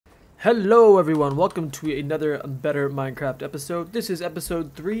Hello everyone, welcome to another Better Minecraft episode. This is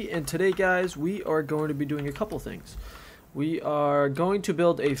episode 3, and today guys we are going to be doing a couple things. We are going to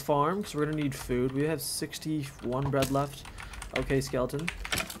build a farm because we're going to need food. We have 61 bread left. Okay, skeleton.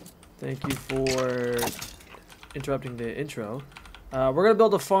 Thank you for interrupting the intro. We're going to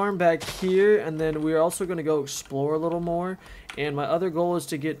build a farm back here, and then we're also going to go explore a little more. And my other goal is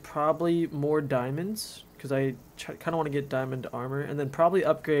to get probably more diamonds, because I kind of want to get diamond armor, and then probably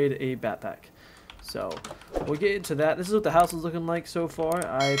upgrade a backpack. So we'll get into that. This is what the house is looking like so far.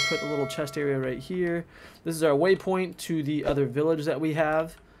 I put a little chest area right here. This is our waypoint to the other village that we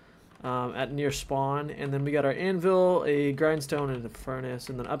have at near spawn. And then we got our anvil, a grindstone, and a furnace.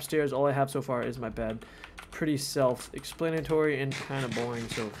 And then upstairs, all I have so far is my bed. Pretty self-explanatory and kind of boring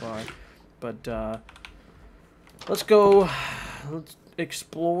so far. But let's go. Let's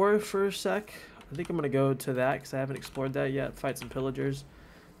explore for a sec. I think I'm going to go to that because I haven't explored that yet. Fight some pillagers.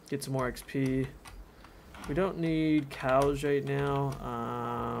 Get some more XP. We don't need cows right now.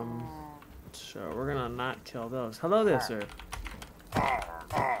 So we're going to not kill those. Hello there, sir.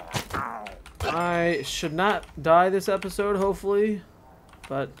 I should not die this episode, hopefully.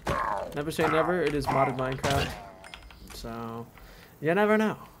 But never say never. It is modded Minecraft. So you never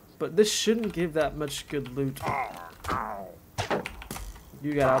know. But this shouldn't give that much good loot.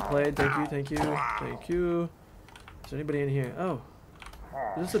 You got outplayed. Thank you, thank you, thank you. Is there anybody in here? Oh.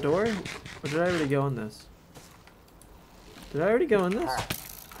 Is this a door? Or did I already go in this? Did I already go in this?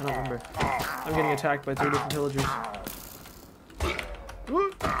 I don't remember. I'm getting attacked by 3 different pillagers.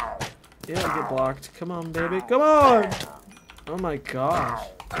 Woo. Yeah, I get blocked. Come on, baby. Come on! Oh my gosh.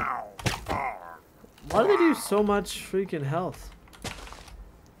 Why do they do so much freaking health?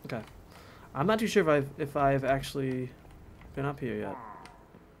 Okay. I'm not too sure if I've actually been up here yet.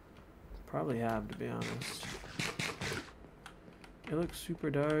 Probably have, to be honest. It looks super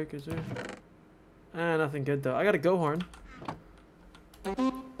dark. Is there? Nothing good though. I got a go horn.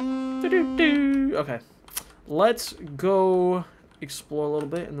 Okay, let's go explore a little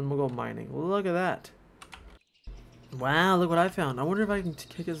bit, and then we'll go mining. Look at that! Wow, look what I found. I wonder if I can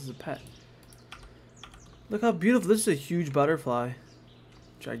take this as a pet. Look how beautiful! This is a huge butterfly,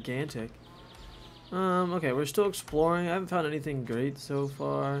 gigantic. Okay, we're still exploring. I haven't found anything great so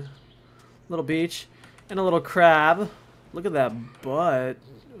far. Little beach and a little crab. Look at that butt.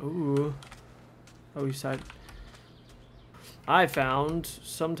 Ooh. Oh, he side. I found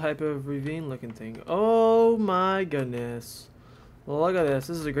some type of ravine looking thing. Oh my goodness. Look at this.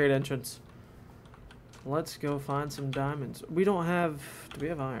 This is a great entrance. Let's go find some diamonds. We don't have... Do we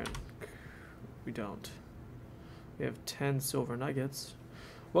have iron? We don't. We have 10 silver nuggets.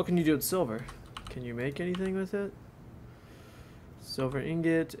 What can you do with silver? Can you make anything with it? Silver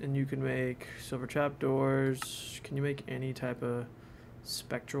ingot, and you can make silver trapdoors. Can you make any type of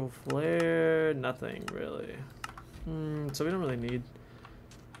spectral flare? Nothing really. So we don't really need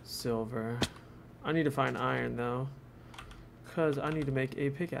silver. I need to find iron though, because I need to make a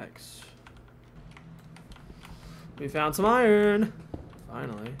pickaxe. We found some iron!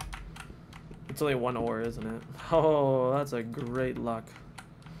 Finally. It's only 1 ore, isn't it? Oh, that's a great luck.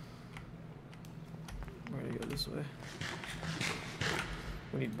 Where do you go this way?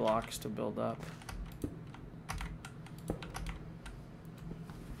 We need blocks to build up.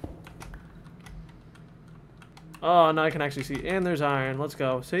 Oh, now I can actually see. And there's iron. Let's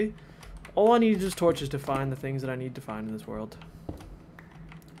go. See? All I need is torches to find the things that I need to find in this world.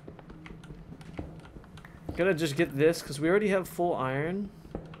 I'm gonna just get this because we already have full iron.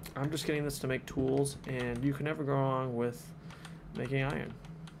 I'm just getting this to make tools, and you can never go wrong with making iron.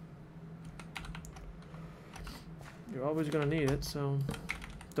 You're always gonna need it, so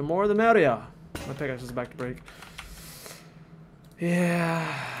the more the merrier. My pickaxe is about to break. Yeah,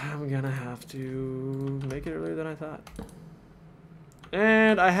 I'm gonna have to make it earlier than I thought.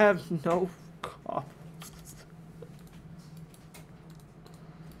 And I have no cobble.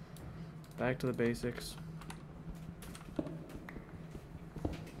 Back to the basics.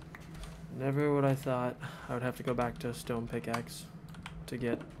 Never would I thought I would have to go back to stone pickaxe to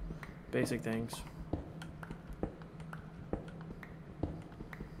get basic things.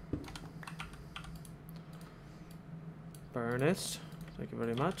 Furnace. Thank you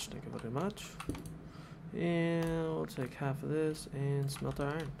very much. Thank you very much. And we'll take half of this and smelt our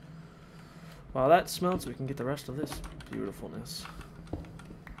iron. While that smelts, we can get the rest of this beautifulness.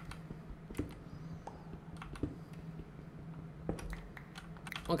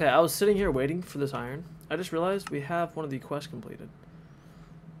 Okay, I was sitting here waiting for this iron. I just realized we have one of the quests completed.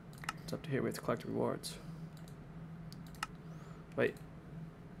 It's up to here. We have to collect rewards. Wait.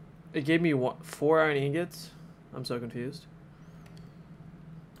 It gave me 4 iron ingots? I'm so confused.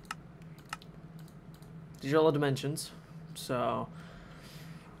 These are all the dimensions, so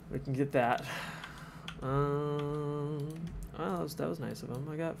we can get that. Oh, that was nice of him.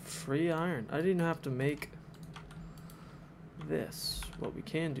 I got free iron. I didn't have to make this. What we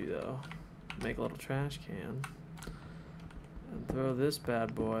can do though, make a little trash can and throw this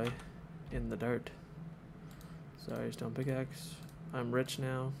bad boy in the dirt. Sorry, stone pickaxe. I'm rich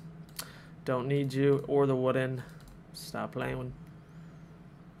now. Don't need you or the wooden. Stop playing.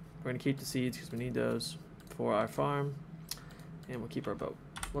 We're gonna keep the seeds because we need those for our farm, and we'll keep our boat.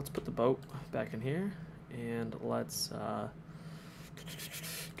 Let's put the boat back in here, and let's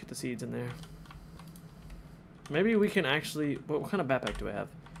get the seeds in there. Maybe we can actually. What kind of backpack do I have?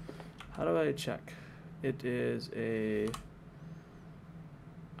 How do I check? It is a.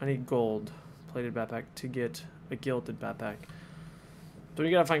 I need gold plated backpack to get a gilded backpack. So we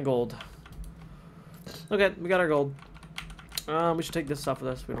gotta find gold. Okay, we got our gold. We should take this stuff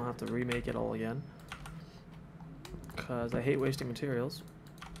with us. We don't have to remake it all again. Because I hate wasting materials.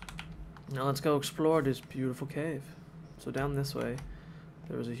 Now let's go explore this beautiful cave. So down this way,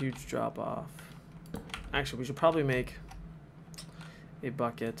 there was a huge drop off. Actually, we should probably make a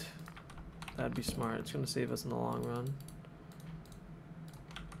bucket. That'd be smart. It's going to save us in the long run.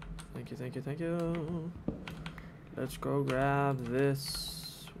 Thank you, thank you, thank you. Let's go grab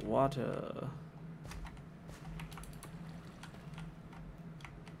this water.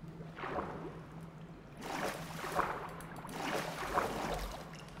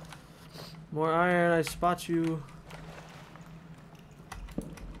 More iron, I spot you.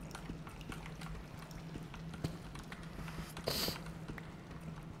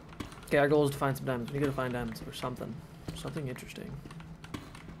 Okay, our goal is to find some diamonds. We gotta find diamonds or something. Something interesting.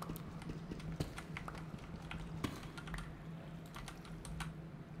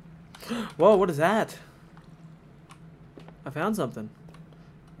 Whoa, what is that? I found something.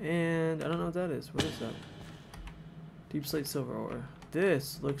 And I don't know what that is. What is that? Deep slate silver ore.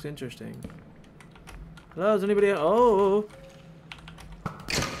 This looks interesting. Hello, is anybody? Oh!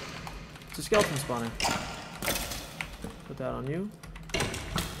 It's a skeleton spawner. Put that on you.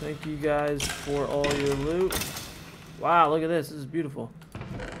 Thank you guys for all your loot. Wow, look at this. This is beautiful.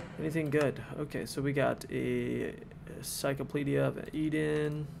 Anything good? Okay, so we got a Encyclopedia of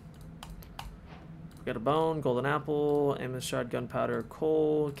Eden. We got a bone, golden apple, amethyst shard, gunpowder,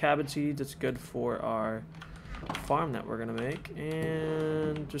 coal, cabbage seeds. That's good for our farm that we're gonna make,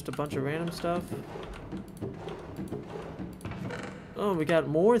 and just a bunch of random stuff. Oh, we got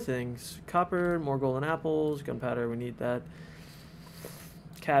more things. Copper, more golden apples, gunpowder, we need that.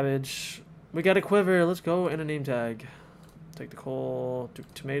 Cabbage. We got a quiver, let's go, and a name tag. Take the coal,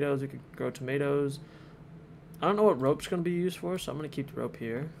 tomatoes, we could grow tomatoes. I don't know what rope's gonna be used for, so I'm gonna keep the rope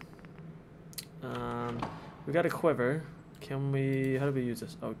here. We got a quiver. Can we, how do we use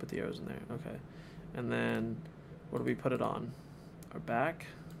this? Oh, we put the arrows in there, okay. And then, what do we put it on? Our back?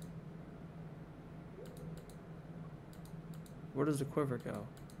 Where does the quiver go?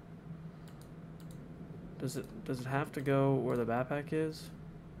 Does it have to go where the backpack is?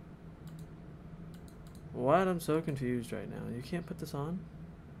 What? I'm so confused right now. You can't put this on?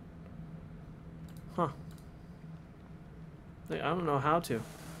 Huh. I don't know how to.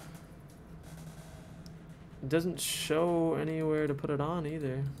 It doesn't show anywhere to put it on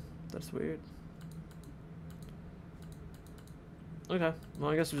either. That's weird. Okay,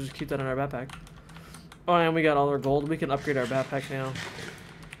 well I guess we'll just keep that in our backpack. Oh, and we got all our gold. We can upgrade our backpack now,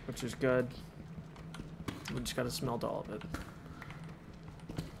 which is good. We just gotta smelt all of it.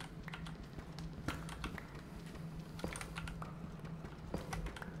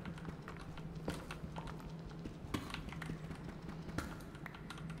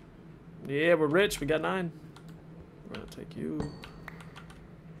 Yeah, we're rich. We got 9. We're gonna take you.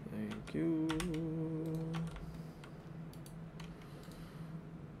 Thank you.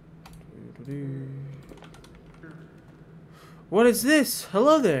 What is this?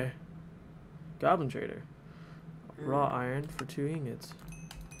 Hello there. Goblin trader. Raw iron for 2 ingots.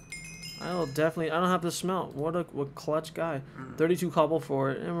 I will definitely. I don't have to smelt. What clutch guy. 32 cobble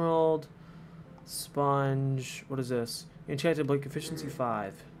for emerald. Sponge. What is this? Enchanted blade efficiency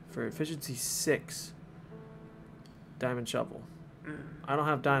 5 for efficiency 6. Diamond shovel. I don't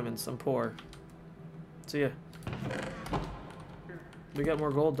have diamonds. I'm poor. See ya. We got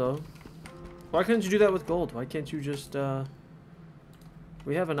more gold though. Why couldn't you do that with gold? Why can't you just,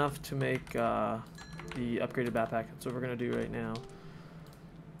 we have enough to make, the upgraded backpack. That's what we're gonna do right now.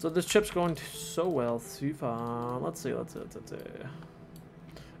 So this trip's going so well so far. Let's see.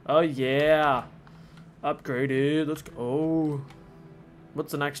 Oh yeah! Upgraded, let's go.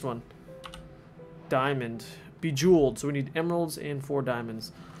 What's the next one? Diamond. Bejeweled, so we need emeralds and 4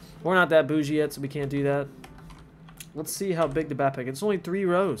 diamonds. We're not that bougie yet, so we can't do that. Let's see how big the backpack is. It's only 3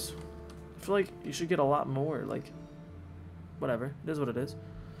 rows. I feel like you should get a lot more. Like, whatever. It is what it is.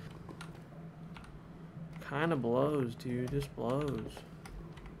 Kind of blows, dude. Just blows.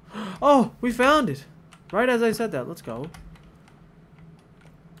 Oh, we found it. Right as I said that. Let's go.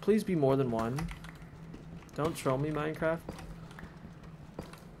 Please be more than 1. Don't troll me, Minecraft.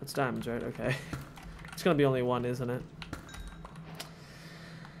 That's diamonds, right? Okay. It's gonna be only 1, isn't it?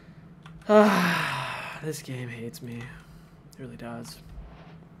 This game hates me. It really does.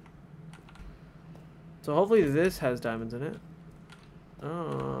 So hopefully this has diamonds in it.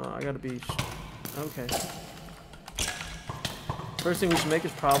 Oh, I gotta be... Okay. First thing we should make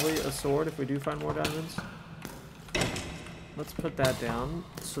is probably a sword if we do find more diamonds. Let's put that down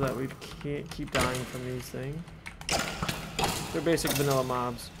so that we can't keep dying from these things. They're basic vanilla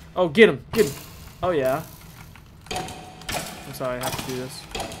mobs. Oh, get him! Get him! Oh, yeah. I'm sorry, I have to do this.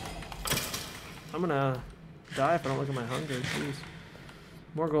 I'm gonna die if I don't look at my hunger. Jeez.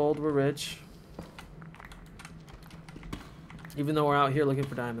 More gold, we're rich. Even though we're out here looking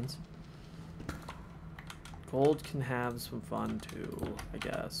for diamonds. Gold can have some fun too, I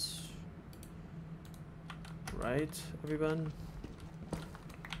guess. Right, everyone?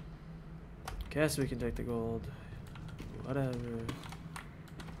 Guess we can take the gold. Whatever.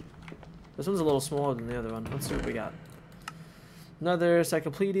 This one's a little smaller than the other one. Let's see what we got. Another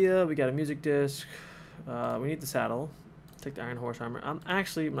encyclopedia. We got a music disc. We need the saddle. Take the iron horse armor. I'm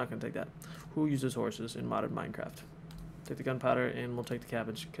not going to take that. Who uses horses in modern Minecraft? Take the gunpowder and we'll take the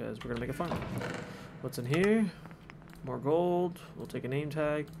cabbage because we're going to make a farm. What's in here? More gold. We'll take a name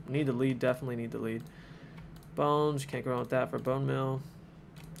tag. Need the lead. Definitely need the lead. Bones. Can't go wrong with that for a bone mill.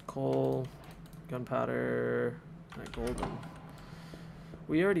 Coal. Gunpowder. That golden.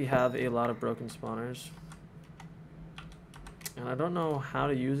 We already have a lot of broken spawners. And I don't know how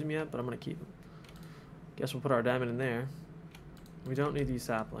to use them yet, but I'm going to keep them. Guess we'll put our diamond in there. We don't need these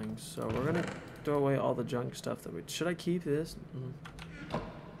saplings, so we're going to throw away all the junk stuff that we... Should I keep this?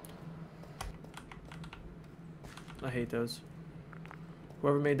 I hate those.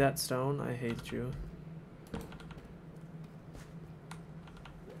 Whoever made that stone, I hate you.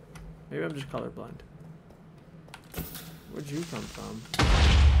 Maybe I'm just colorblind. Where'd you come from?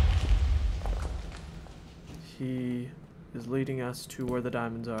 He is leading us to where the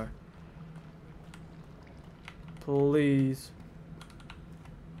diamonds are. Please.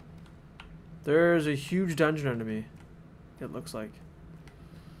 There's a huge dungeon under me. It looks like.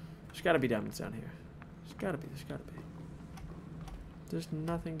 There's gotta be diamonds down here. There's gotta be. There's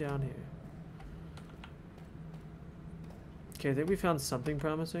nothing down here. Okay, I think we found something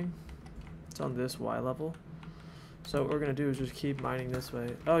promising. It's on this Y level. So what we're gonna do is just keep mining this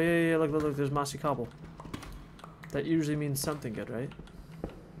way. Oh yeah, look, there's mossy cobble. That usually means something good, right?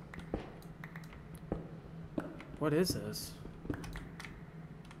 What is this?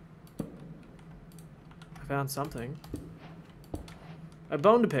 I found something. A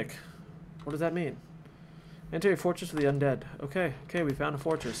bone to pick. What does that mean? Enter a fortress for the undead. Okay, we found a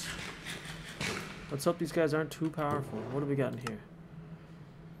fortress. Let's hope these guys aren't too powerful. What do we got in here?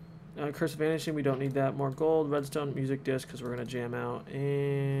 Curse of Vanishing, we don't need that. More gold, redstone, music disc, because we're going to jam out.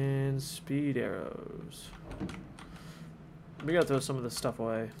 And speed arrows. We got to throw some of this stuff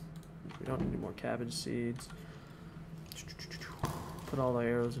away. We don't need any more cabbage seeds. Put all the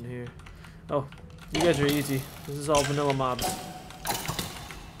arrows in here. Oh, you guys are easy. This is all vanilla mobs.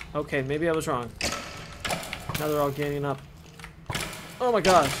 Okay, maybe I was wrong. Now they're all ganging up. Oh my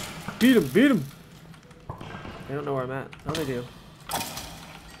gosh. Beat him, beat him. They don't know where I'm at. No, they do.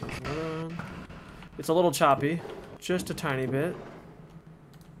 There's another one. It's a little choppy. Just a tiny bit.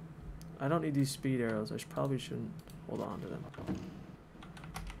 I don't need these speed arrows. I probably shouldn't hold on to them.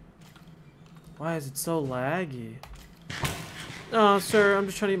 Why is it so laggy? Oh, sir, I'm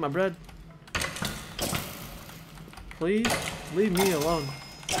just trying to eat my bread. Please, leave me alone.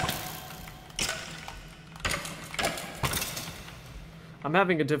 I'm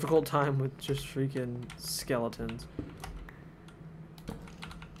having a difficult time with just freaking skeletons.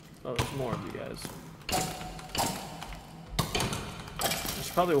 Oh, there's more of you guys. I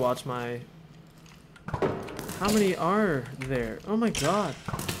should probably watch my... How many are there? Oh my god.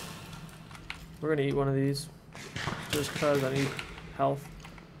 We're gonna eat one of these. Just because I need health.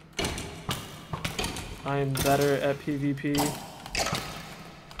 I am better at PvP.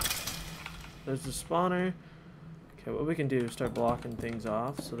 There's the spawner. Okay, what we can do is start blocking things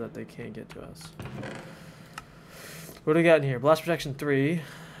off so that they can't get to us. What do we got in here? Blast protection 3.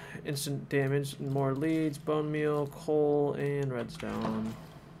 Instant damage, more leads, bone meal, coal, and redstone.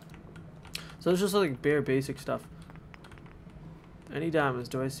 So it's just like bare basic stuff. Any diamonds?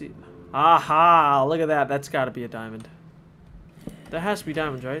 Do I see? Aha! Look at that. That's got to be a diamond. That has to be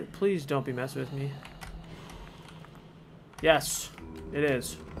diamonds, right? Please don't be messing with me. Yes, it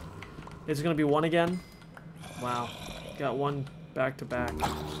is. It's gonna be one again. Wow. Got one back to back.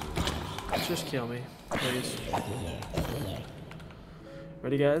 Just kill me, please.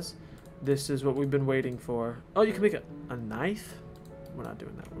 Ready, guys? This is what we've been waiting for. Oh, you can make a knife? We're not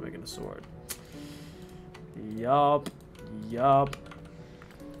doing that. We're making a sword. Yup. Yup.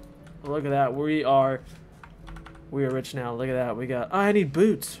 Look at that. We are rich now. Look at that. We got... Oh, I need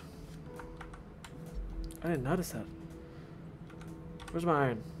boots. I didn't notice that. Where's my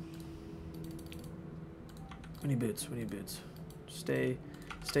iron? We need boots. We need boots. Stay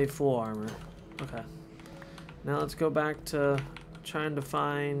full armor. Okay. Now let's go back to trying to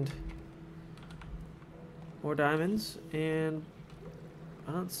find more diamonds, and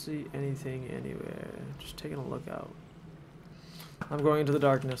I don't see anything anywhere. Just taking a look out. I'm going into the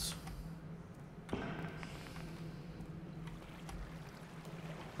darkness.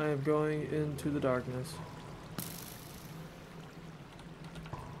 I am going into the darkness.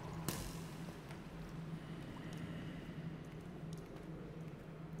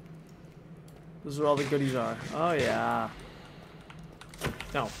 This is where all the goodies are. Oh, yeah.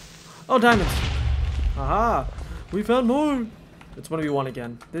 No. Oh, diamonds. Aha. We found more. It's 1v1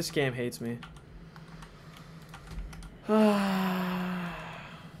 again. This game hates me.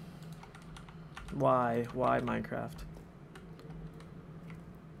 Why? Why Minecraft?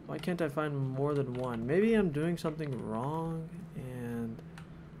 Why can't I find more than one? Maybe I'm doing something wrong and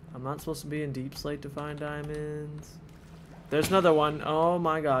I'm not supposed to be in Deep Slate to find diamonds. There's another one. Oh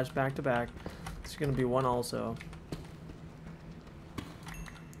my gosh, back to back. It's gonna be one also.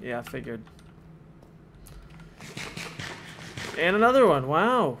 Yeah, I figured. And another one.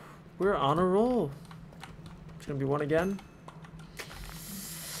 Wow. We're on a roll. It's gonna be one again.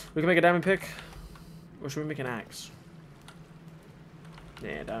 We can make a diamond pick. Or should we make an axe?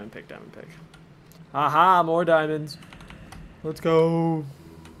 Yeah, diamond pick, diamond pick. Aha, more diamonds. Let's go.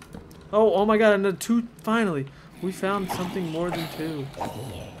 Oh my god, and two, finally. We found something more than two.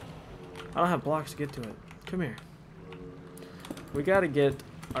 I don't have blocks to get to it. Come here. We gotta get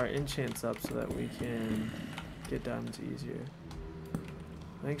our enchants up so that we can get diamonds easier.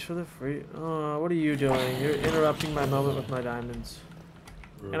 Thanks for the free... Oh, what are you doing? You're interrupting my moment with my diamonds.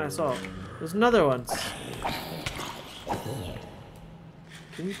 And I saw... There's another one.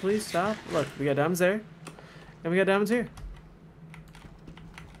 Can you please stop? Look, we got diamonds there. And we got diamonds here.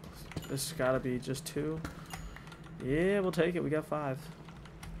 This has gotta be just two. Yeah, we'll take it. We got 5.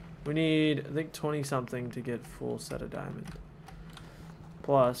 We need, I think, 20 something to get full set of diamond.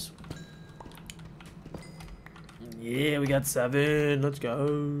 Plus. Yeah, we got 7. Let's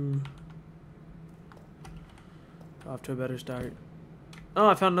go. Off to a better start. Oh,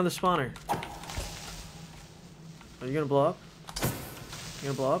 I found another spawner. Are you gonna blow up? You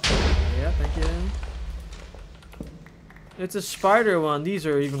gonna blow up? Yeah, thank you. It's a spider one. These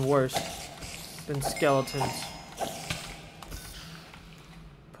are even worse than skeletons.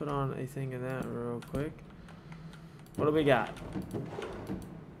 Put on a thing of that real quick. What do we got?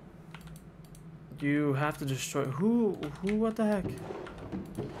 You have to destroy... Who, what the heck?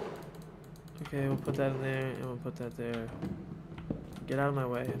 Okay, we'll put that in there, and we'll put that there. Get out of my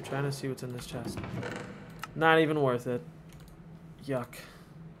way. I'm trying to see what's in this chest. Not even worth it. Yuck.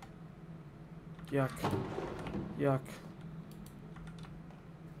 Yuck. Yuck.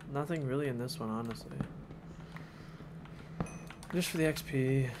 Nothing really in this one, honestly. Just for the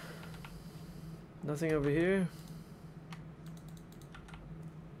XP. Nothing over here.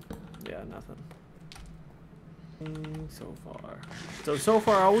 Yeah, nothing. So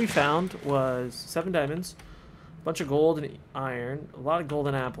far all we found was 7 diamonds, a bunch of gold and iron, a lot of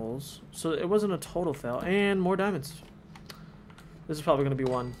golden apples. So it wasn't a total fail, and more diamonds. This is probably going to be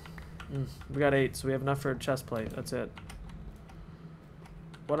one. We got 8, so we have enough for a chest plate. That's it.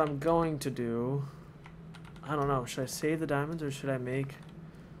 What I'm going to do, I don't know. Should I save the diamonds or should I make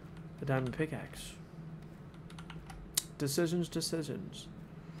the diamond pickaxe? Decisions.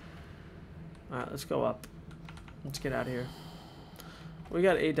 Alright, let's go up. Let's get out of here. We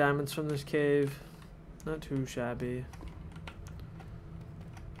got 8 diamonds from this cave. Not too shabby.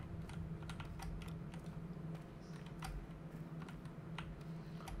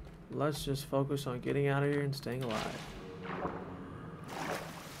 Let's just focus on getting out of here and staying alive.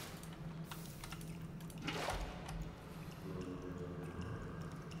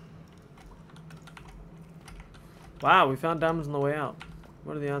 Wow, we found diamonds on the way out.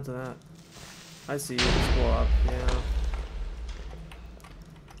 What are the odds of that? I see you. Just blow up. Yeah.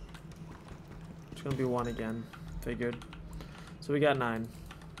 It's gonna be one again. Figured. So we got 9.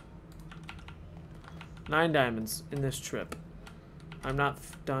 9 diamonds in this trip. I'm not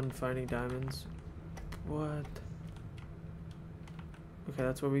done finding diamonds. What? Okay,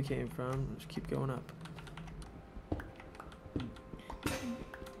 that's where we came from. Let's keep going up.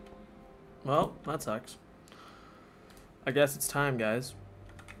 Well, that sucks. I guess it's time, guys,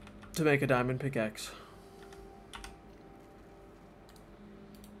 to make a diamond pickaxe.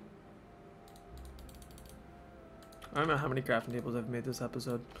 I don't know how many crafting tables I've made this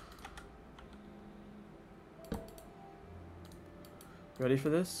episode. Ready for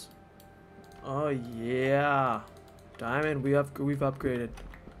this? Oh yeah, diamond. We've upgraded.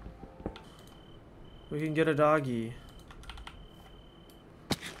 We can get a doggy.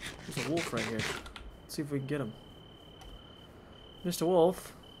 There's a wolf right here. Let's see if we can get him. Mr.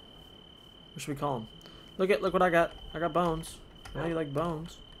 Wolf. What should we call him? Look what I got. I got bones. I know you like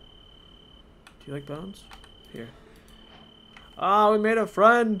bones. Do you like bones? Here. Ah, we made a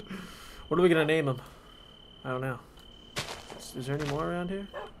friend. What are we gonna name him? I don't know. Is there any more around here?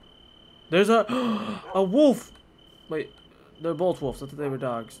 There's a wolf. Wait, they're both wolves. I thought they were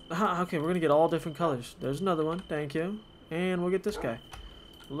dogs. Okay, we're gonna get all different colors. There's another one. Thank you. And we'll get this guy.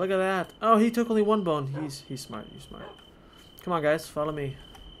 Look at that. Oh, he took only 1 bone. He's smart. He's smart. Come on, guys. Follow me.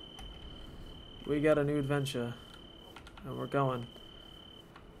 We got a new adventure. And we're going.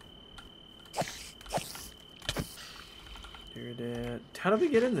 You're dead. How did we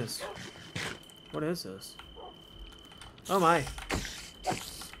get in this? What is this? Oh my.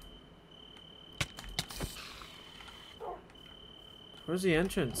 Where's the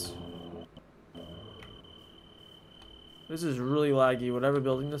entrance? This is really laggy. Whatever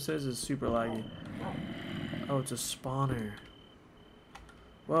building this is super laggy. Oh, it's a spawner.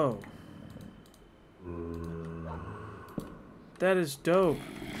 Whoa. That is dope.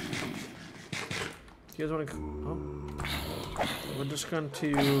 You guys want to... Oh. We're just going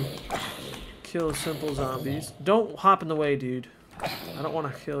to kill simple zombies. Don't hop in the way, dude. I don't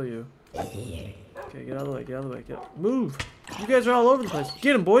want to kill you. Okay, get out of the way. Get out of the way. Move! You guys are all over the place.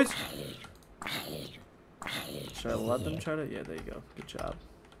 Get him, boys! Should I let them try to... Yeah, there you go. Good job.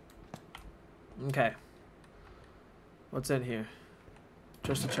 Okay. What's in here?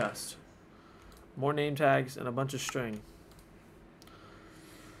 Just a chest. More name tags and a bunch of string.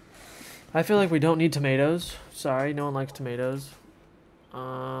 I feel like we don't need tomatoes. Sorry, no one likes tomatoes.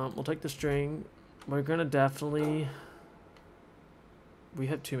 We'll take the string. We're gonna definitely... We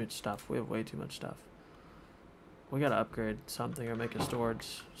have too much stuff. We have way too much stuff. We gotta upgrade something or make a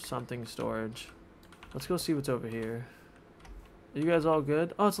storage. Something storage. Let's go see what's over here. Are you guys all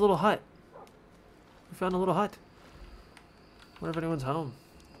good? Oh, it's a little hut. We found a little hut. Wonder if anyone's home.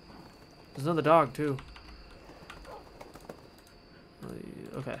 There's another dog, too.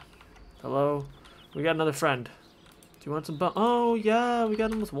 Okay. Hello? We got another friend. Do you want some Oh, yeah, we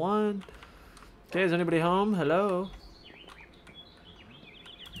got almost 1. Okay, is anybody home? Hello?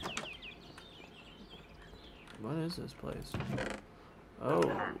 What is this place? Oh,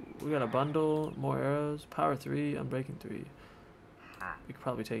 we got a bundle, more arrows, power 3, unbreaking 3. We could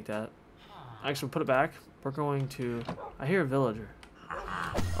probably take that. Actually, put it back. We're going to... I hear a villager.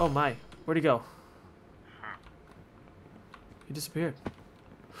 Oh my, where'd he go? He disappeared.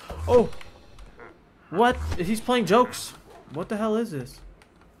 Oh! What? He's playing jokes. What the hell is this?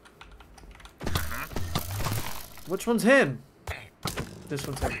 Which one's him? This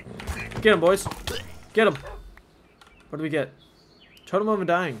one's him. Get him, boys. Get him. What do we get? Totem of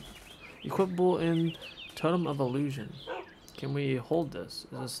Undying. Equipable in Totem of Illusion. Can we hold this?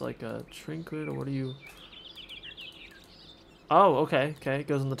 Is this like a trinket or what are you... Oh, okay. Okay, it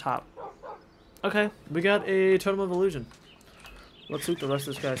goes on the top. Okay, we got a Totem of Illusion. Let's loot the rest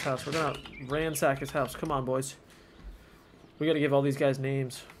of this guy's house. We're gonna ransack his house. Come on, boys. We gotta give all these guys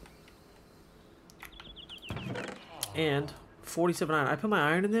names. And 47 iron. I put my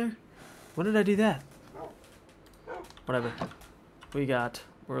iron in there? When did I do that? Whatever.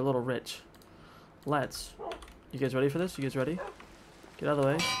 We're a little rich. You guys ready for this? You guys ready? Get out of the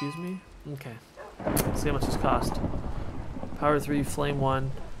way. Excuse me. Okay. Let's see how much this cost. Power 3, flame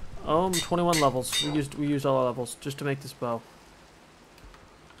 1. 21 levels. We used all our levels just to make this bow.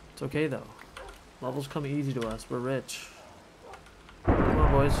 It's okay though. Levels come easy to us. We're rich. Come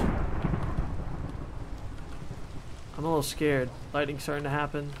on, boys. I'm a little scared. Lightning's starting to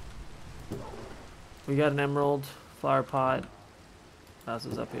happen. We got an emerald, flower pot. What else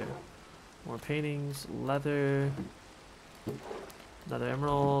is up here? More paintings, leather, another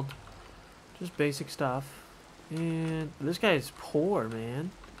emerald. Just basic stuff. And this guy is poor,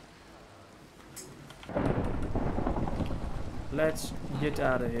 man. Let's get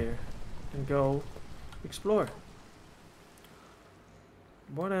out of here and go explore.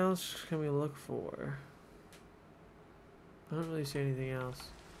 What else can we look for? I don't really see anything else.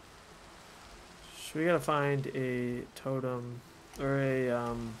 So we gotta find a totem or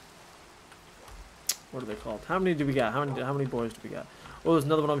a what are they called? How many do we got? How many boys do we got? Oh, there's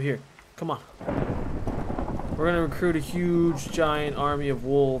another one over here. Come on. We're gonna recruit a huge giant army of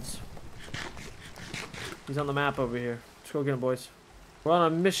wolves. He's on the map over here. Let's go get him, boys. We're on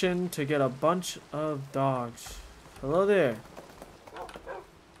a mission to get a bunch of dogs. Hello there.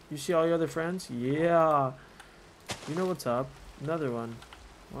 You see all your other friends? Yeah. You know what's up. Another one.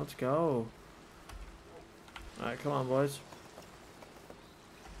 Let's go. Alright, come on, boys.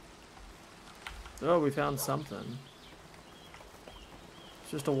 Oh, we found something.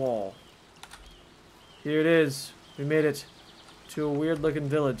 It's just a wall. Here it is. We made it to a weird looking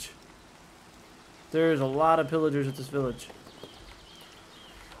village. There's a lot of pillagers at this village.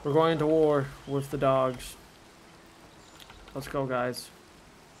 We're going to war with the dogs. Let's go, guys.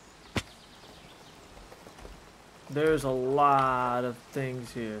 There's a lot of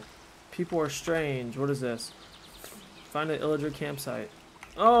things here. People are strange. What is this? Find an illager campsite.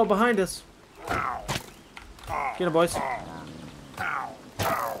 Oh, behind us. Get him, boys.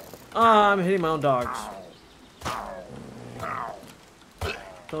 I'm hitting my own dogs.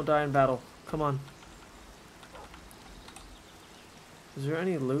 Don't die in battle. Come on. Is there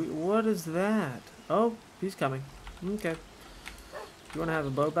any loot? What is that? Oh, he's coming. Okay. You want to have a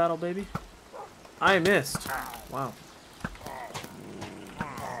bow battle, baby? I missed. Wow.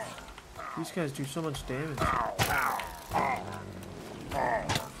 These guys do so much damage.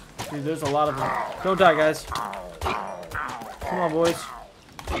 Dude, there's a lot of them. Don't die, guys. Come on, boys.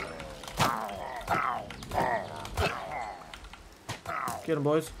 Get them,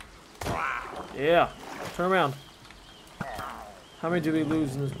 boys. Yeah. Turn around. How many did we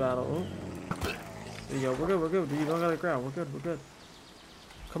lose in this battle? Oh. There you go. We're good. We're good. You don't gotta grab. We're good. We're good.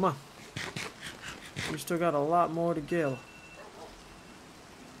 Come on. We still got a lot more to kill.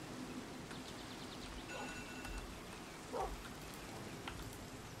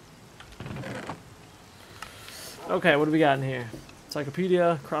 Okay, what do we got in here?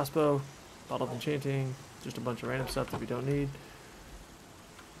 Encyclopedia, crossbow, bottle of enchanting, just a bunch of random stuff that we don't need.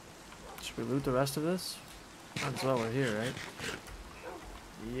 Should we loot the rest of this? Might as well, we're here, right?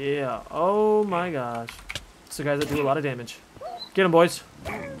 Yeah. Oh my gosh. It's the guys that do a lot of damage. Get them, boys.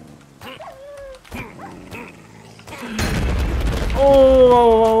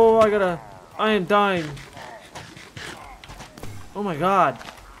 Oh, I am dying. Oh my god.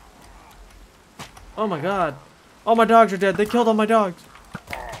 Oh my god. All my dogs are dead. They killed all my dogs.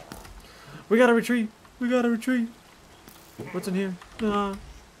 We gotta retreat. We gotta retreat. What's in here?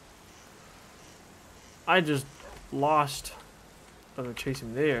 I just lost. Oh, they're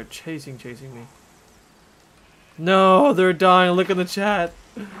chasing me. They are chasing me. No, they're dying. Look in the chat.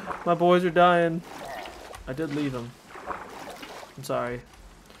 My boys are dying. I did leave them. I'm sorry.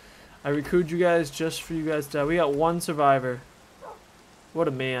 I recruited you guys just for you guys to die. We got one survivor. What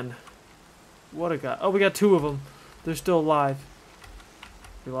a man. What a guy. Oh, we got two of them. They're still alive.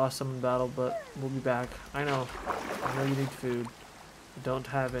 We lost some in battle, but we'll be back. I know. I know you need food. I don't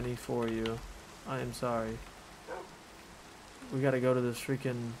have any for you. I am sorry. We gotta go to this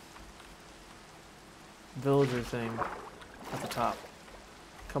freaking villager thing at the top.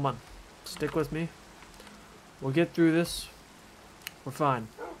 Come on. Stick with me. We'll get through this. We're fine.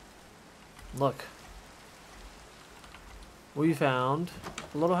 Look. We found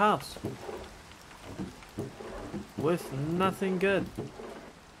a little house. With nothing good.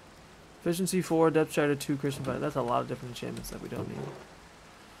 Efficiency 4, Depth Strider 2, Christian Fight. That's a lot of different enchantments that we don't need.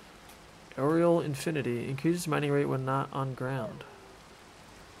 Aerial Infinity. Increases mining rate when not on ground.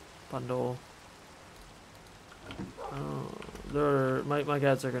 Bundle. Oh, my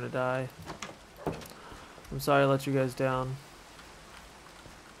guys are gonna die. I'm sorry I let you guys down.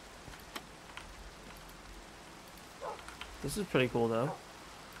 This is pretty cool though.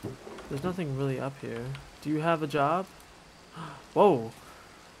 There's nothing really up here. Do you have a job? Whoa!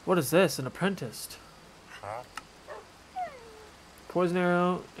 What is this? An apprentice. Poison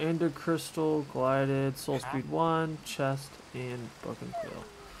arrow, ender crystal, glided, soul speed 1, chest, and broken quill.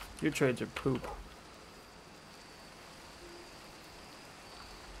 Your trades are poop.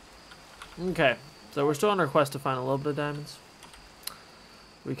 Okay, so we're still on our quest to find a little bit of diamonds.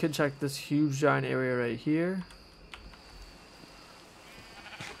 We could check this huge giant area right here.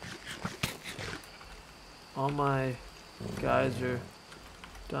 All my guys are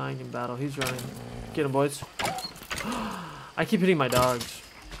dying in battle. He's running. Get him, boys. I keep hitting my dogs.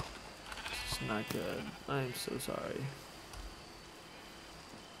 It's not good. I am so sorry.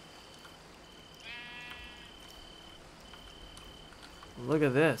 Look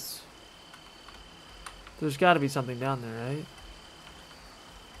at this. There's got to be something down there, right?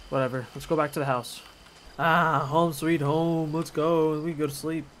 Whatever. Let's go back to the house. Ah, home sweet home. Let's go. We can go to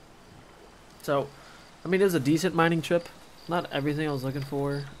sleep. So, I mean, it was a decent mining trip. Not everything I was looking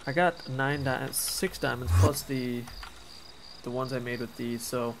for. I got 6 diamonds plus the ones I made with these.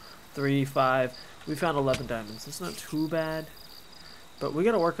 So, 3, 5. We found 11 diamonds. It's not too bad. But we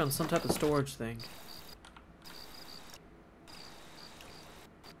got to work on some type of storage thing.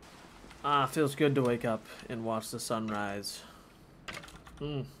 Ah, feels good to wake up and watch the sunrise.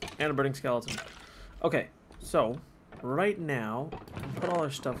 And a burning skeleton. Okay, so right now, put all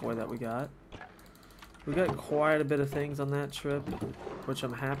our stuff away that we got. We got quite a bit of things on that trip, which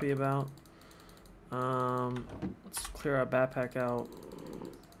I'm happy about. Let's clear our backpack out.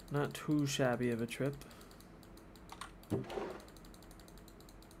 Not too shabby of a trip.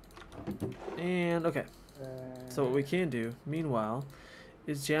 And okay, so what we can do, meanwhile,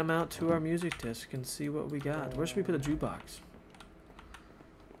 is jam out to our music disc and see what we got. Where should we put the jukebox?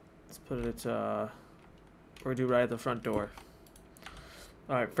 Let's put it at, or do right at the front door.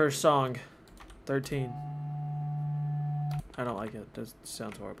 Alright, first song, 13. I don't like it. That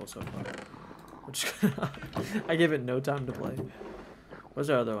sounds horrible so far. We're just gonna I give it no time to play. Where's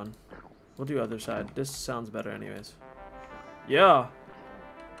our other one? We'll do other side. This sounds better anyways. Yeah!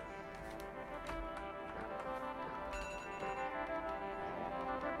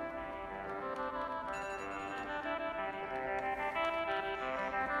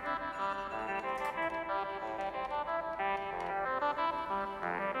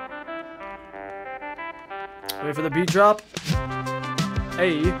 Wait for the beat drop.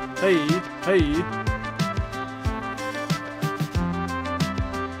 Hey, hey, hey.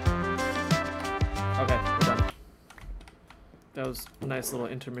 Okay, we're done. That was a nice little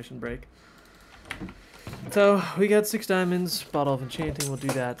intermission break. So, we got 6 diamonds, bottle of enchanting, we'll do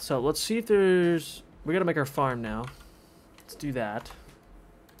that. So, let's see if there's... We gotta make our farm now. Let's do that.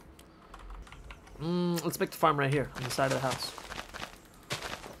 Let's make the farm right here, on the side of the house.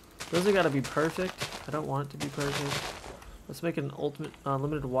 Doesn't gotta be perfect. I don't want it to be perfect. Let's make an ultimate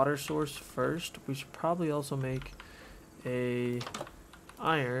limited water source first. We should probably also make a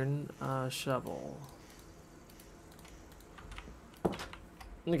iron shovel.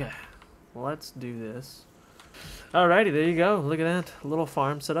 Okay, let's do this. Alrighty, there you go. Look at that, a little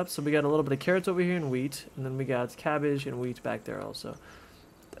farm set up. So we got a little bit of carrots over here and wheat, and then we got cabbage and wheat back there also.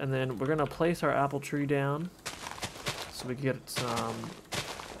 And then we're gonna place our apple tree down so we can get some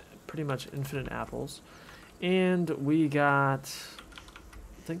pretty much infinite apples. And we got,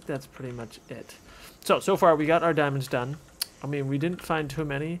 I think that's pretty much it. So far we got our diamonds done. I mean, we didn't find too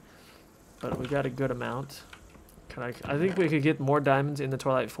many, but we got a good amount. I think we could get more diamonds in the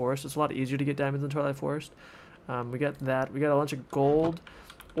Twilight Forest. It's a lot easier to get diamonds in the Twilight Forest. We got that. We got a bunch of gold.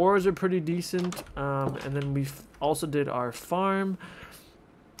 Ores are pretty decent. And then we also did our farm.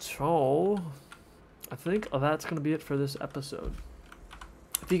 So I think that's going to be it for this episode.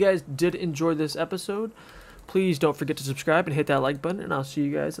 If you guys did enjoy this episode, please don't forget to subscribe and hit that like button, and I'll see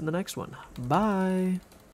you guys in the next one. Bye!